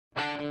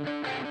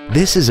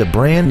This is a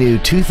brand new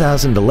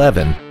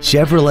 2011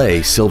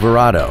 Chevrolet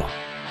Silverado.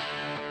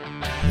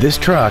 This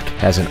truck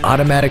has an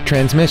automatic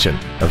transmission,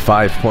 a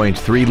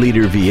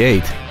 5.3-liter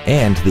V8,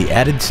 and the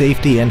added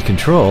safety and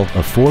control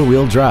of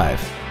four-wheel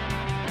drive.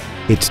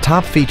 Its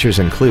top features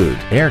include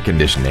air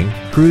conditioning,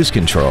 cruise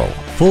control,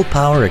 full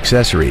power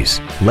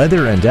accessories,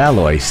 leather and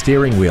alloy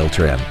steering wheel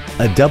trim,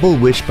 a double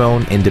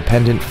wishbone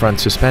independent front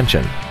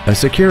suspension, a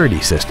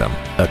security system,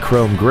 a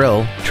chrome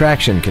grille,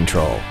 traction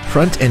control,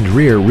 front and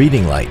rear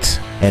reading lights,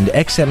 and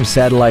XM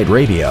satellite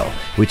radio,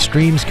 which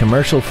streams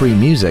commercial-free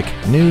music,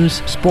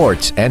 news,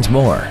 sports, and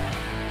more.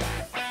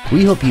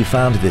 We hope you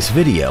found this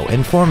video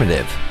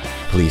informative.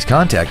 Please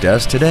contact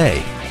us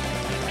today.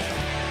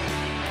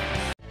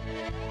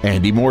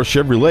 Andy Mohr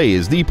Chevrolet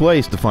is the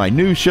place to find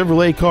new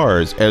Chevrolet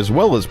cars as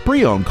well as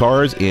pre-owned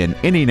cars in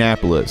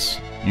Indianapolis.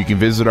 You can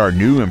visit our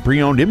new and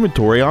pre-owned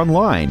inventory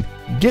online,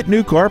 get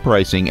new car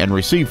pricing, and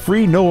receive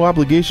free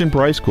no-obligation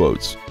price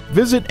quotes.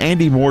 Visit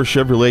Andy Mohr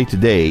Chevrolet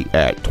today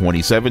at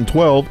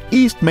 2712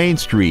 East Main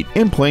Street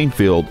in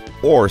Plainfield,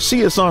 or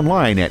see us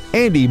online at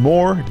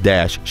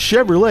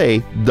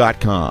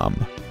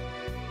andymohr-chevrolet.com.